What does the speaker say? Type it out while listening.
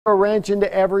A wrench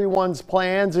into everyone's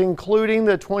plans, including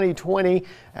the 2020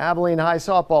 Abilene High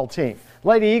softball team.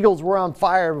 Lady Eagles were on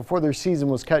fire before their season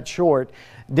was cut short.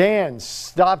 Dan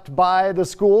stopped by the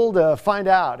school to find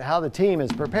out how the team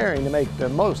is preparing to make the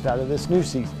most out of this new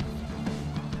season.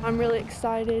 I'm really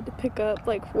excited to pick up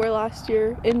where last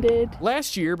year ended.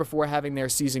 Last year, before having their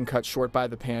season cut short by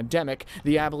the pandemic,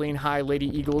 the Abilene High Lady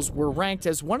Eagles were ranked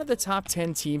as one of the top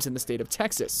 10 teams in the state of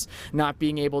Texas. Not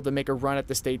being able to make a run at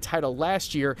the state title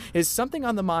last year is something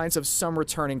on the minds of some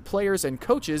returning players and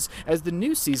coaches as the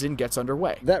new season gets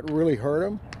underway. That really hurt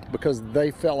them because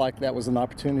they felt like that was an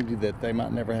opportunity that they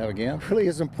might never have again. It really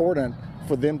is important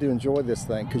for them to enjoy this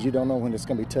thing because you don't know when it's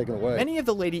going to be taken away. Many of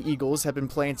the Lady Eagles have been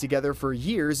playing together for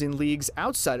years in leagues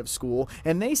outside of school,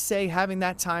 and they say having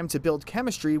that time to build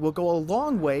chemistry will go a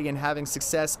long way in having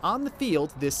success on the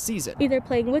field this season. Either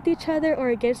playing with each other or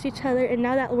against each other, and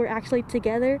now that we're actually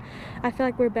together, I feel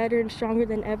like we're better and stronger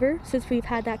than ever since we've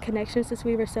had that connection since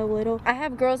we were so little. I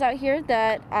have girls out here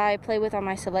that I play with on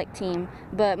my select team,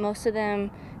 but most of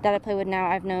them that I play with now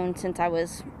I've known since I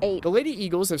was 8. The Lady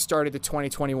Eagles have started the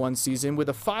 2021 season with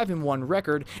a 5-1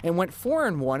 record and went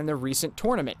 4-1 in the recent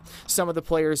tournament. Some of the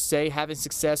players say having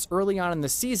success early on in the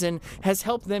season has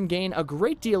helped them gain a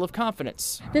great deal of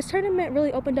confidence. This tournament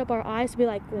really opened up our eyes to be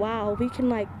like, wow, we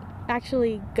can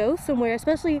actually go somewhere,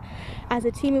 especially as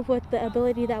a team with the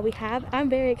ability that we have. I'm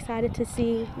very excited to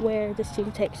see where this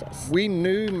team takes us. We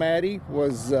knew Maddie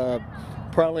was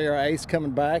probably our ace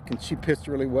coming back, and she pitched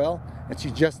really well, and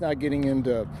she's just now getting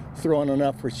into throwing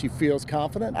enough where she feels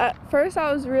confident. At first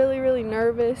I was really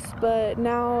nervous, but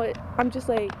now I'm just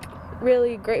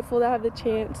really grateful to have the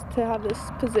chance to have this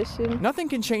position. Nothing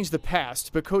can change the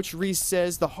past, but Coach Reese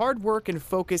says the hard work and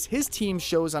focus his team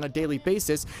shows on a daily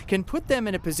basis can put them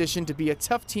in a position to be a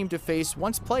tough team to face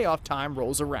once playoff time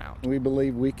rolls around. We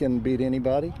believe we can beat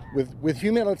anybody with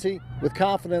humility, with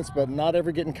confidence, but not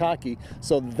ever getting cocky.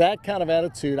 So that kind of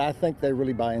attitude, I think they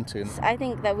really buy into. I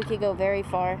think that we could go very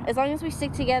far. As long as we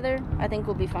stick together, I think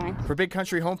we'll be fine. For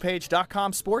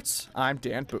BigCountryHomepage.com Sports, I'm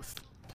Dan Booth.